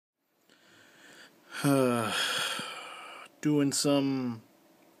Doing some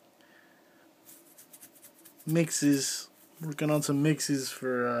mixes, working on some mixes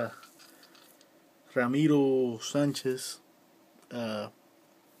for Ramiro, Sanchez. Good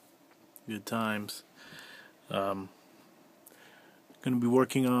times. Gonna be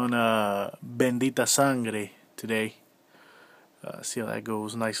working on Bendita, Sangre today. See how that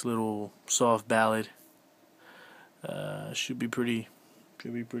goes. Nice little soft ballad. Should be pretty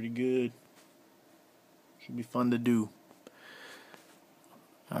good. Should be fun to do.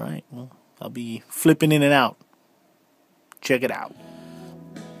 Alright, well, I'll be flipping in and out. Check it out.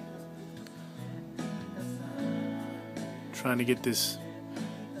 Trying to get this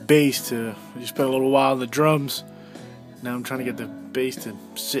bass to, I just spent a little while on the drums. Now I'm trying to get the bass to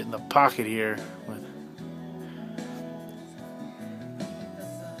sit in the pocket here.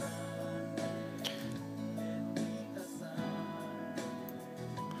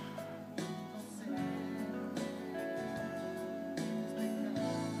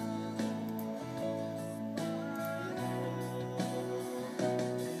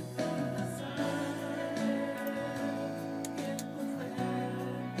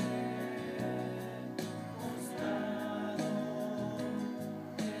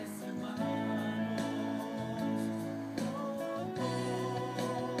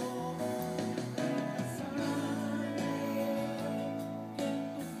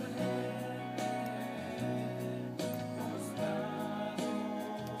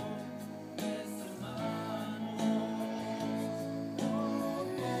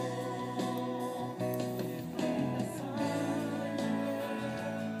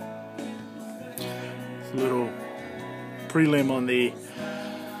 Little prelim on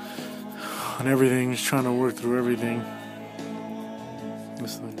everything, just trying to work through everything.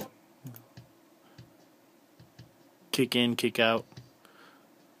 This thing. Kick in, kick out,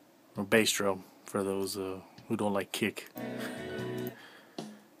 or bass drum for those who don't like kick.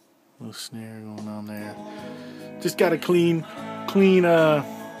 Little snare going on there. Just got a clean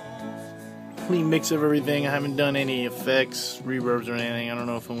mix of everything. I haven't done any effects, reverbs, or anything. I don't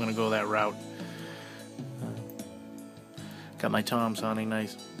know if I'm gonna go that route. Got my tom sounding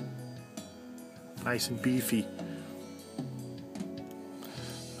nice and beefy.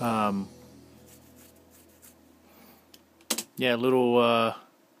 Yeah, little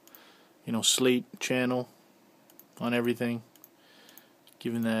slate channel on everything.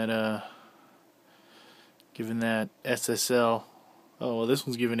 Given that SSL. Oh, well, this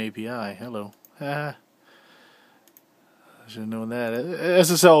one's given API. Hello. I should have known that.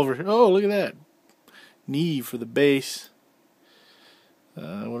 SSL over. Oh, look at that. Knee for the bass.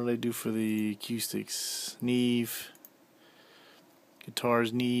 What did I do for the acoustics? Neve.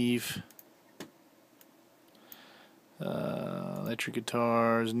 Guitars, Neve. Electric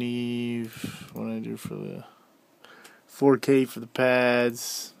guitars, Neve. What did I do for the 4K for the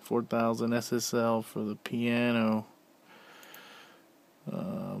pads? 4000 SSL for the piano.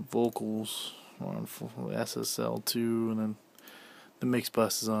 Vocals on SSL 2, and then the mix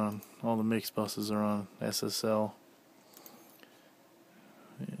bus is on. All the mix buses are on SSL.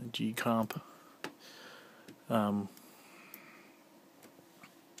 G comp. Trying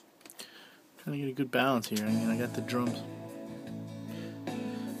to get a good balance here. I mean, I got the drums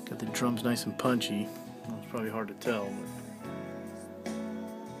nice and punchy. Well, it's probably hard to tell,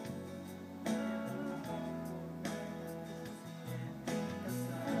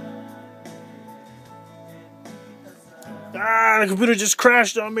 but the computer just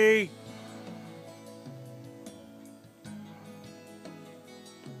crashed on me.